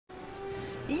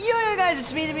Yo guys,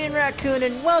 it's me, the Mean Raccoon,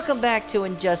 and welcome back to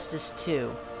Injustice 2.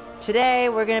 Today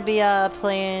we're gonna be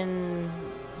playing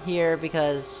here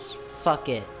because fuck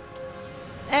it.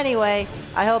 Anyway,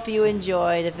 I hope you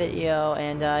enjoyed the video,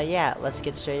 and yeah, let's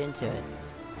get straight into it.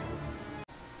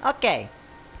 Okay.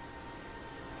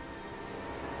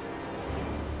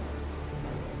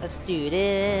 Let's do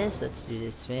this. Let's do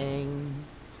this thing.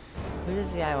 Who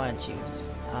does the guy want to choose?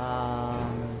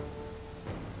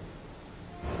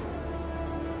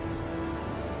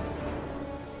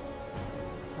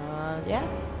 Yeah.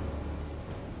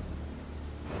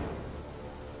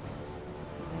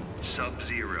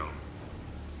 Sub-Zero.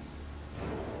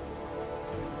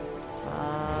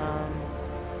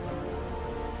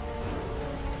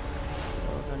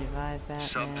 Level 25 Batman.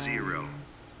 Sub-Zero.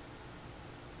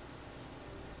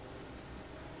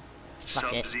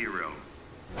 Fuck it. Sub-Zero.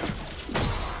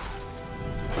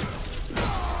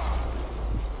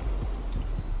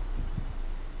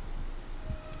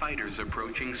 Fighters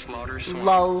approaching Slaughter Swamp.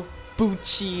 Lol.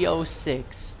 Bucci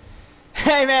 06.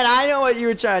 Hey man, I know what you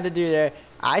were trying to do there.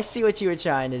 I see what you were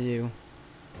trying to do.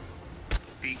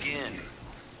 Begin.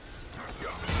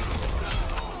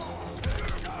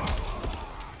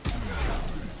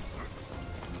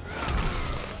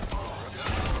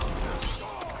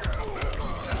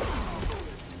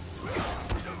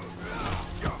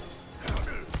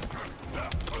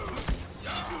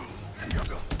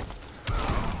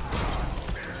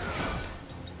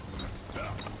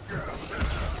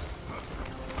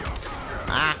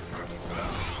 Ah.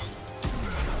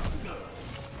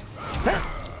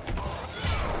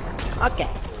 Okay.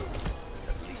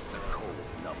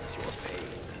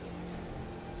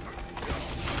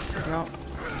 No.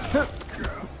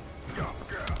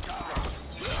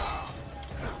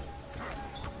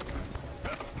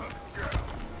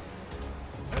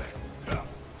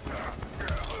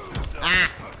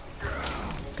 Ah.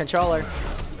 Controller.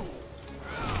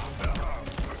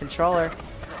 Controller.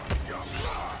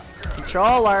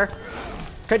 Controller!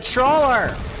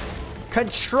 Controller!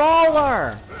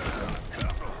 Controller!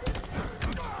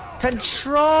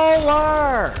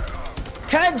 Controller!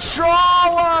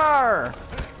 Controller!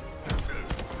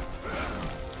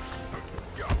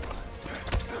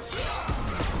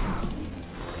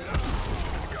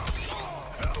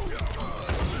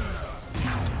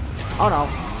 Oh no.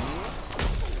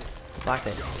 Blocked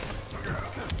it.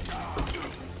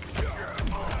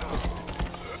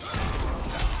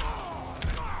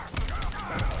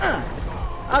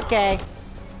 Okay.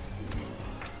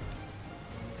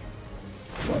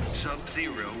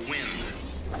 Sub-Zero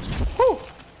wins. Whew.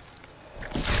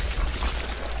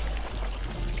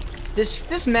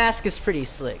 This mask is pretty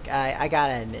slick. I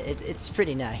gotta admit, it's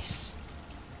pretty nice.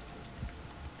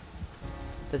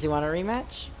 Does he want a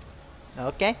rematch?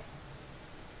 Okay.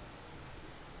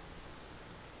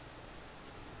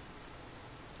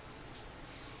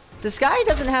 This guy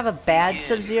doesn't have a bad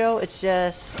Sub-Zero, it's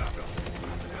just...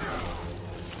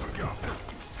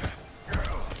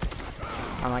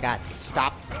 Oh my god,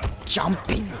 stop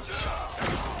jumping!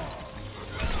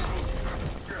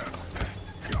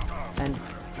 And...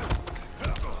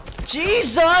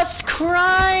 Jesus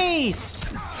Christ!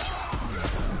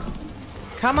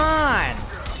 Come on!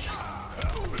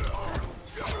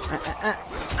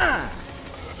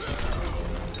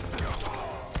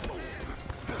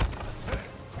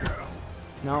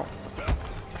 No.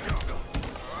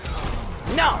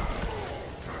 No!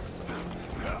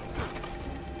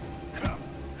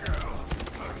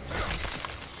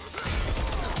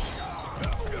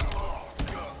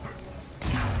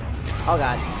 Oh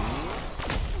god.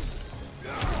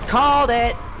 Called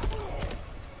it!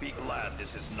 Be glad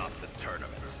this is not the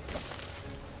tournament.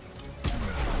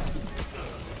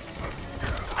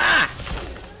 Ah!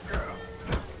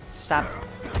 Stop.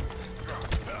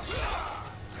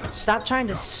 Stop trying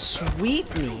to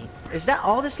sweep me. Is that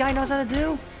all this guy knows how to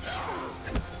do?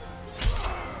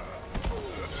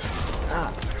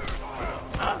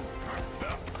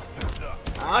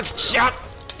 Oh, shut!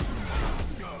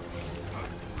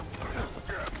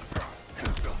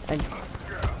 And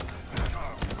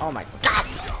oh my god!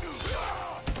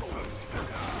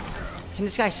 Can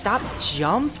this guy stop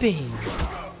jumping?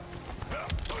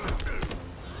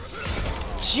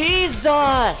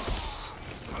 Jesus!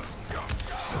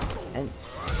 And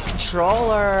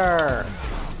controller!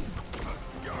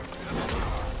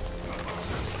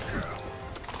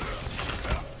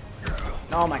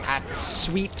 Oh my god,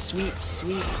 sweep, sweep,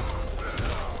 sweep.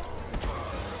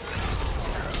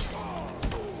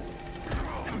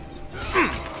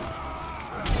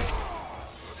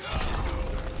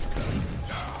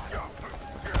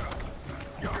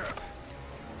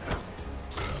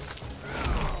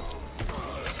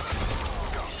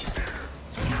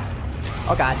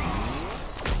 Oh god.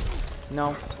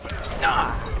 No.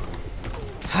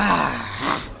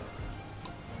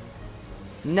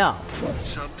 No.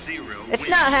 Sub-Zero It's wins.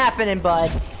 not happening,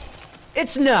 bud.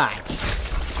 It's not.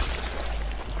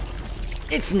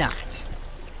 It's not.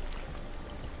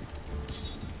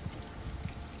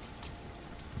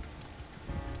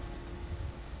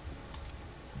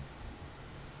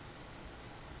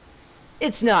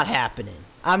 It's not happening.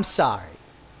 I'm sorry.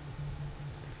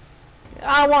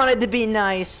 I wanted to be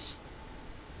nice.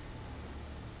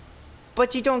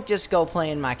 But you don't just go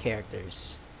playing my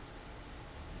characters.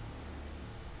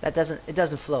 It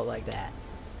doesn't float like that.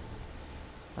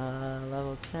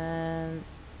 Level 10,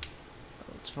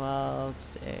 level 12,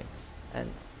 6,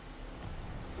 and...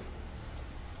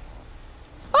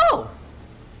 Oh!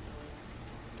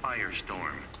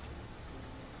 Firestorm.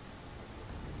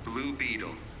 Blue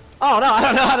Beetle. Oh no, I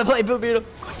don't know how to play Blue Beetle.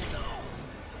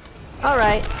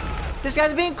 Alright. This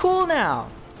guy's being cool now.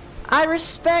 I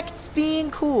respect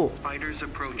being cool. Fighters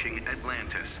approaching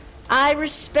Atlantis. I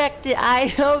respect it.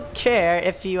 I don't care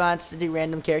if he wants to do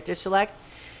random character select.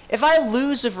 If I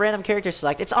lose with random character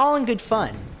select, it's all in good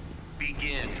fun.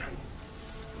 Begin.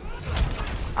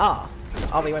 Oh.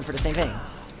 Oh, we went for the same thing.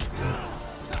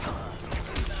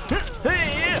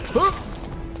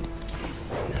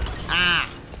 Ah.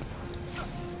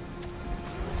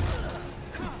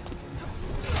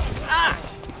 Ah.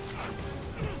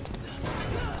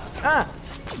 Ah.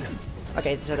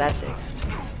 Okay, so that's it.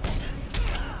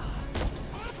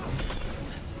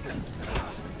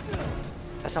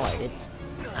 That's not what I did.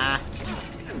 Ah.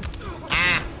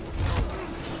 Ah.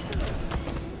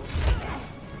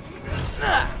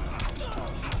 Ah.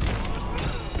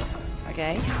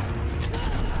 Okay.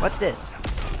 What's this?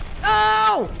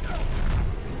 Oh!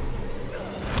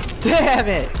 Damn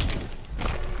it!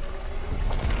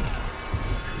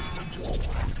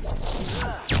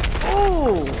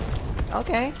 Ooh!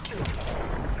 Okay.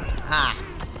 Ah.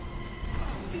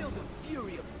 Feel the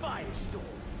fury of Firestorm.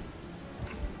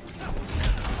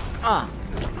 Ah.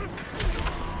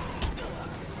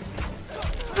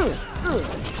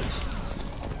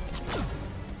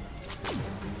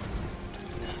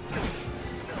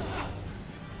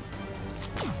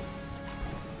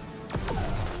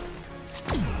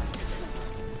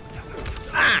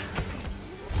 Ah.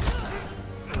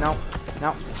 No.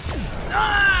 No.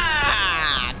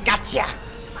 Ah! Gotcha!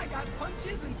 I got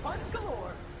punches and punch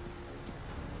galore.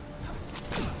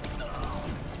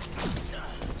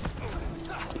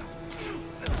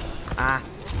 Ah.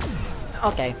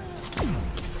 Okay.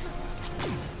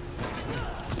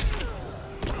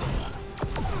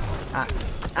 Ah.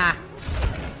 Ah.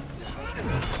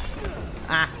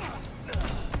 Ah.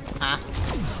 Ah.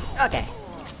 Okay.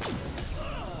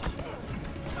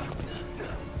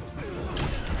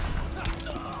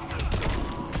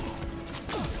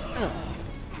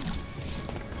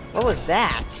 What was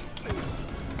that?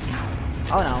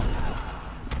 Oh no.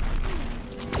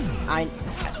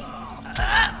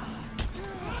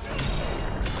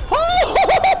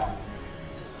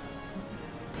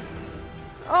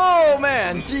 Oh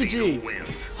man, GG. Wins.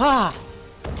 Ah.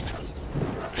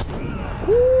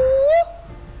 Woo.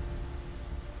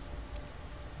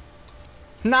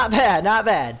 Not bad, not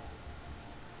bad.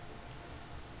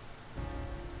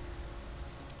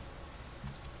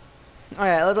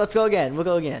 Alright, let's go again. We'll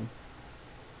go again.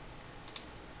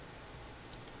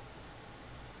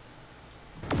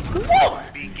 Woo!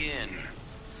 Begin.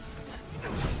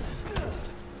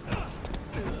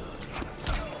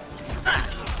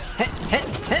 Hit, hit,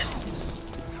 hit.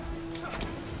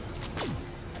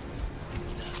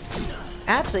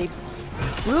 Actually,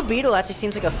 Blue Beetle actually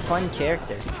seems like a fun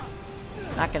character.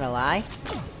 Not gonna lie.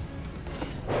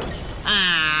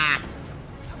 Ah!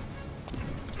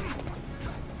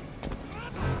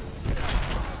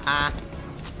 Ah.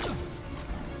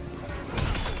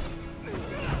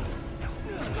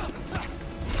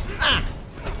 Ah!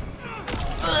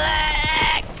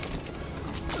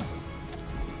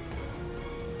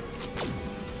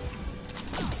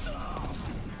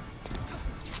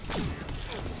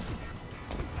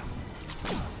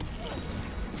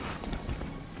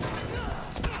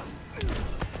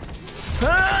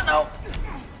 Ugh! No.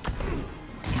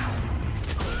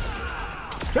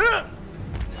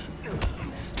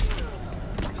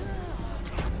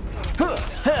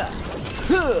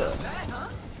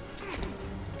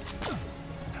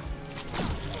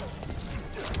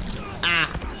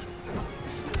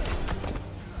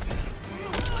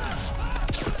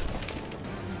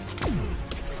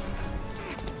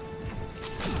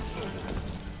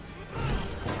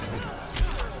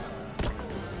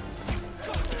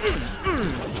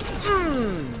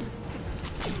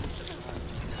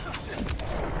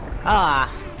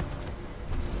 Ah.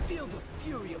 Feel the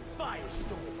fury of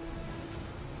Firestorm.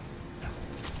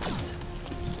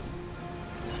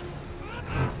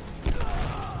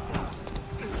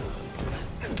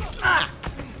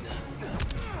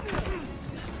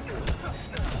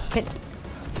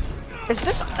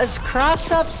 Is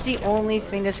cross-ups the only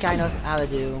thing this guy knows how to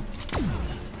do?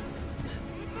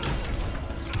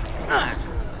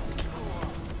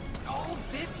 All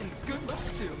this and good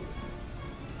looks too.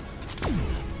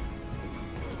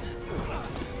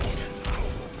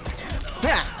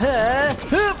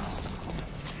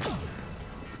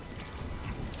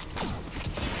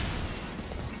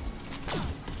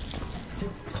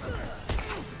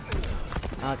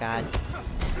 Oh god.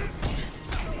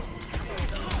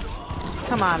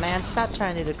 Come on, man, stop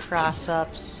trying to do the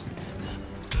cross-ups.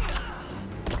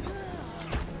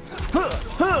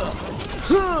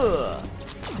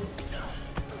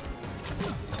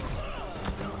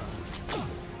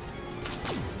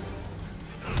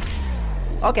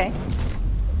 Okay.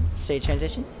 Stage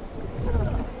transition.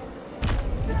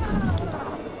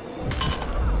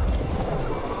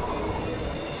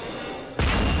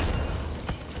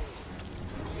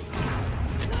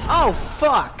 Oh,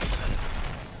 fuck!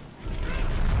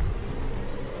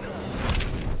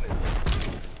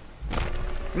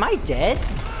 Am I dead?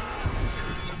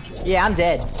 Yeah, I'm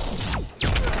dead.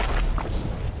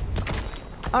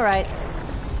 Alright.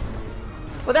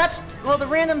 Well, the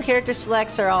random character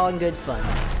selects are all in good fun.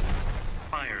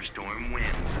 Firestorm wins.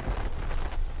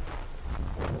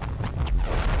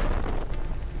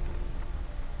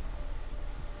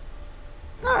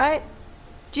 Alright.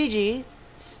 GG.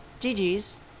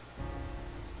 GG's.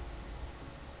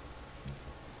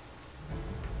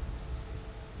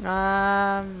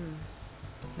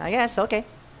 I guess, okay.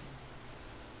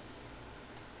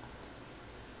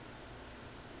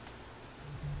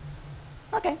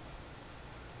 Okay.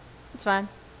 It's fine.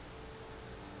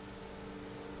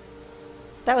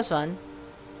 That was fun.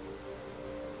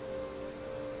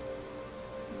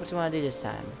 What do you want to do this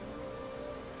time?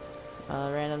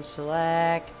 Random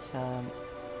select.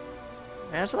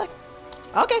 Random select?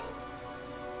 Okay.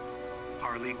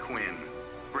 Harley Quinn,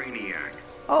 Brainiac.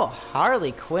 Oh,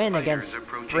 Harley Quinn Fighters against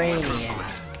approaching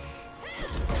Brainiac.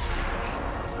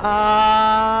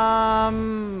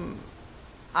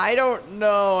 I don't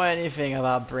know anything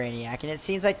about Brainiac, and it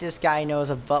seems like this guy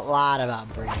knows a lot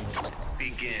about Brainiac.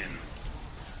 Begin.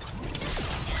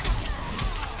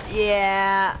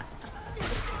 Yeah.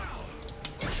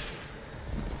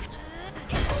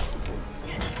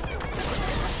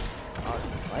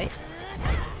 Wait.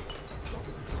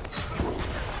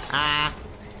 Ah.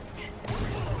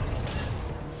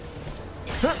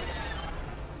 Huh.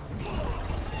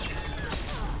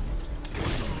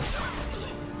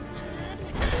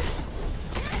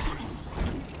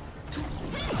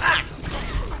 Ah.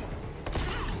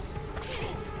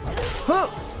 Hoop.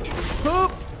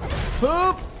 Hoop.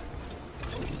 Hoop.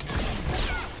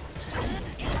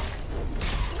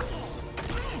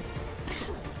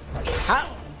 Hop.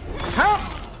 Hop.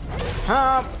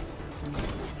 Hop.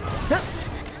 Huh.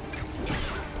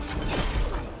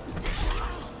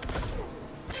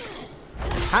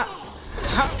 Hop.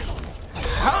 Hop.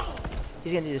 Hop.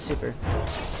 He's gonna do the super.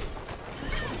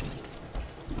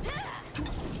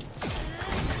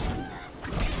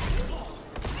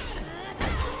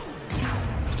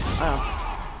 Oh.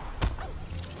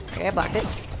 Okay, I blocked it.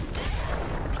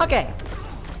 Okay.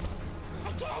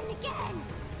 Again.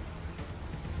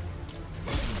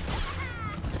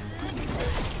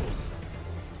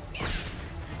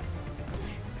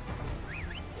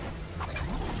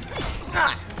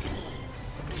 Ah.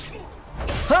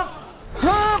 Hump.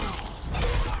 Hump.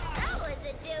 That was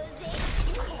a doozy.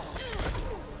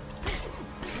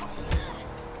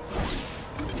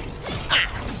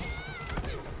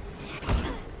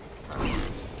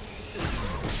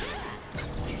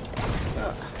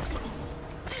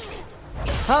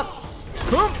 Hump.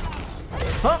 Hump.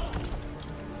 Hump.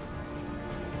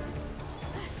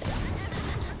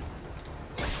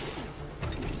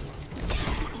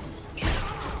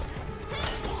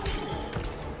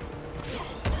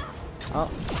 Oh.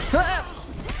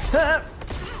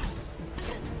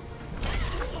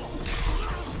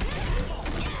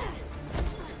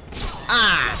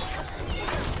 Ah.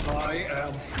 I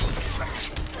am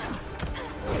perfection.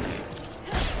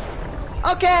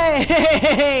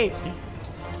 Okay.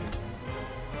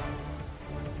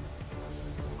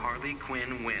 Harley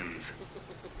Quinn wins.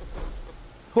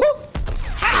 Whoop.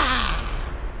 Ah.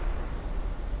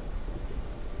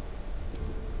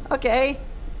 Okay.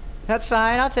 That's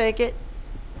fine. I'll take it.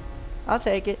 I'll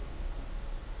take it.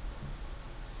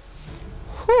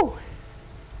 Whew.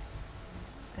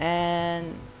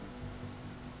 And...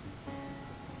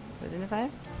 identify?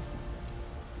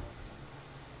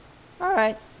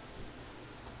 Alright.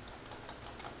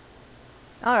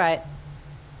 Alright.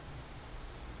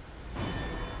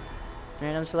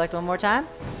 Random select one more time?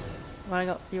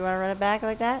 You wanna run it back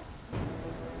like that?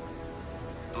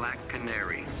 Black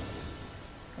Canary.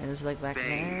 Random select back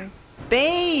Bane. there.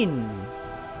 Bane!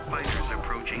 Fighters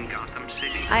approaching Gotham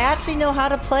City. I actually know how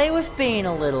to play with Bane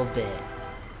a little bit.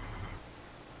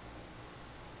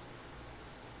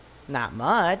 Not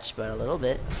much, but a little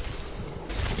bit.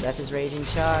 That's his raging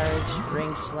charge,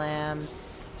 ring slam.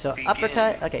 So Begin.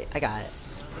 uppercut. Okay, I got it.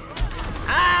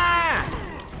 Ah!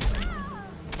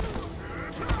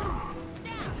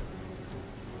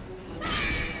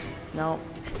 No.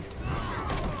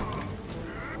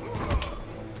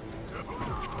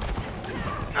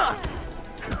 Ugh.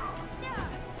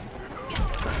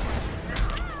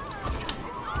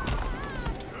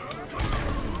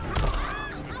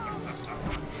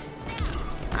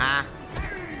 Ah.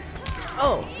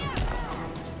 Oh.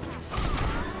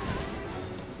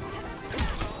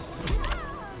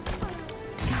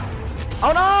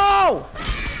 Oh no!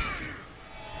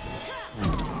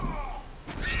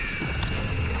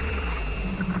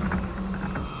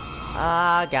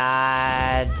 Oh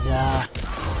God.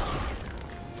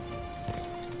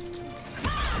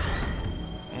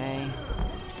 Okay.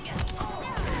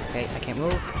 Okay, I can't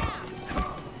move.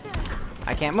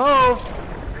 I can't move!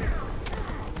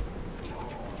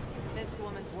 This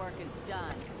woman's work is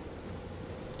done.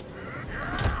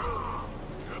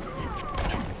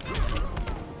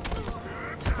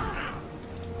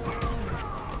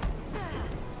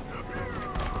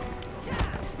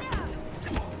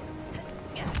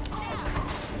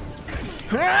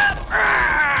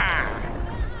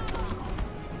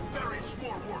 Very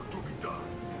small work to be done.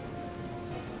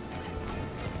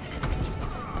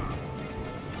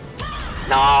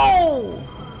 No!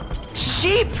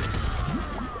 Sheep!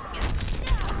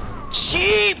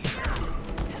 Sheep!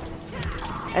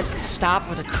 And stop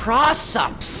with the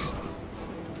cross-ups!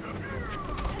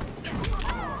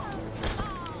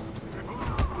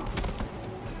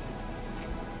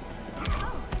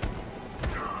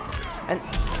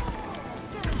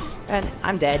 And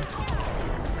I'm dead.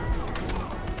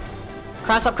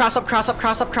 Cross up, cross up, cross up,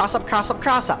 cross up, cross up, cross up,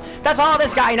 cross up. That's all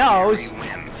this guy knows!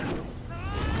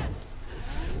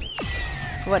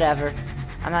 Whatever.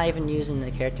 I'm not even using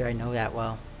the character I know that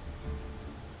well.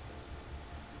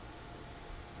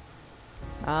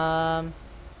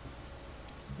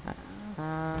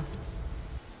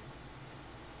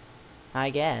 I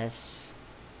guess.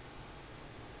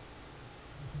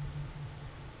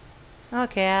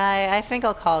 Okay, I think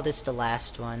I'll call this the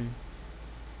last one.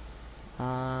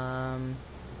 No,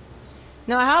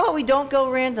 how about we don't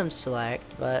go random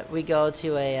select, but we go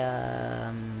to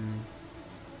a,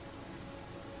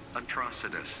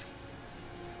 Atrocitus.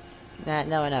 no,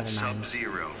 never mind.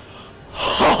 Sub-Zero.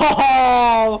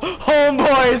 Oh,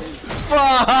 homeboys,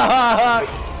 fuck!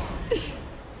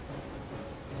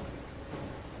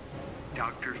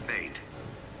 Dr. Fate.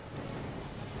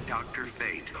 Dr.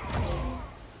 Fate.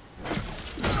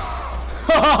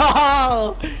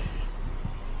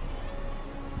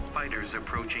 Fighters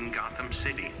approaching Gotham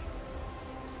City.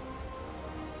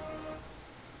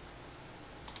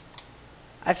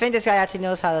 I think this guy actually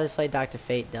knows how to play Dr.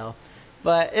 Fate, though.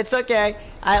 But it's okay.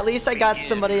 At least I got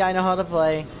somebody I know how to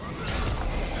play.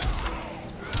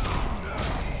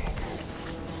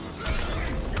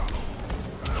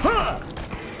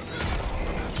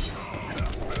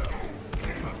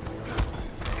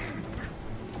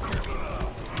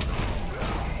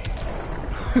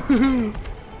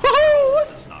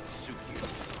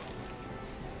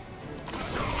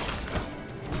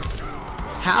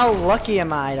 How lucky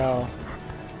am I, though?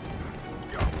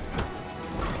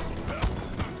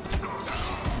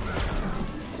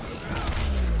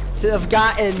 To have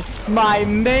gotten my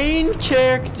main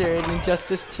character in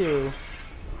Injustice 2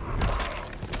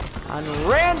 on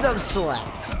random select.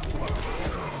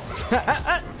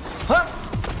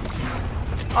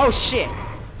 Oh shit!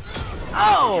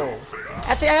 Oh!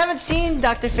 Actually, I haven't seen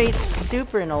Dr. Fate's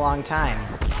super in a long time.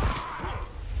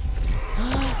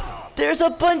 There's a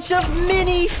bunch of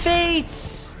mini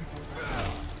Fates!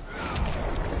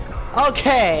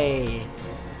 Okay.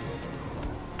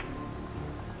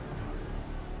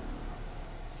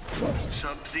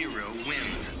 Sub-Zero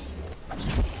wins.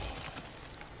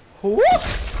 Whoop!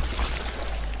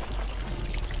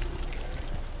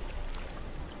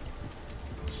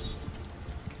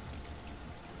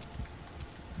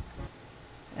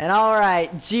 And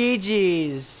alright,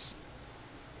 GG's.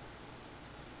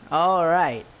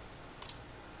 Alright.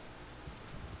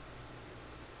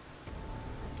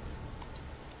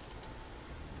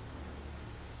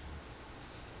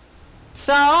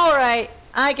 So, alright,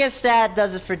 I guess that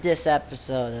does it for this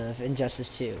episode of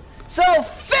Injustice 2. So,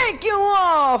 thank you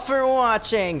all for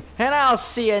watching, and I'll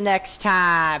see you next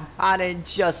time on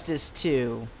Injustice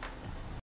 2.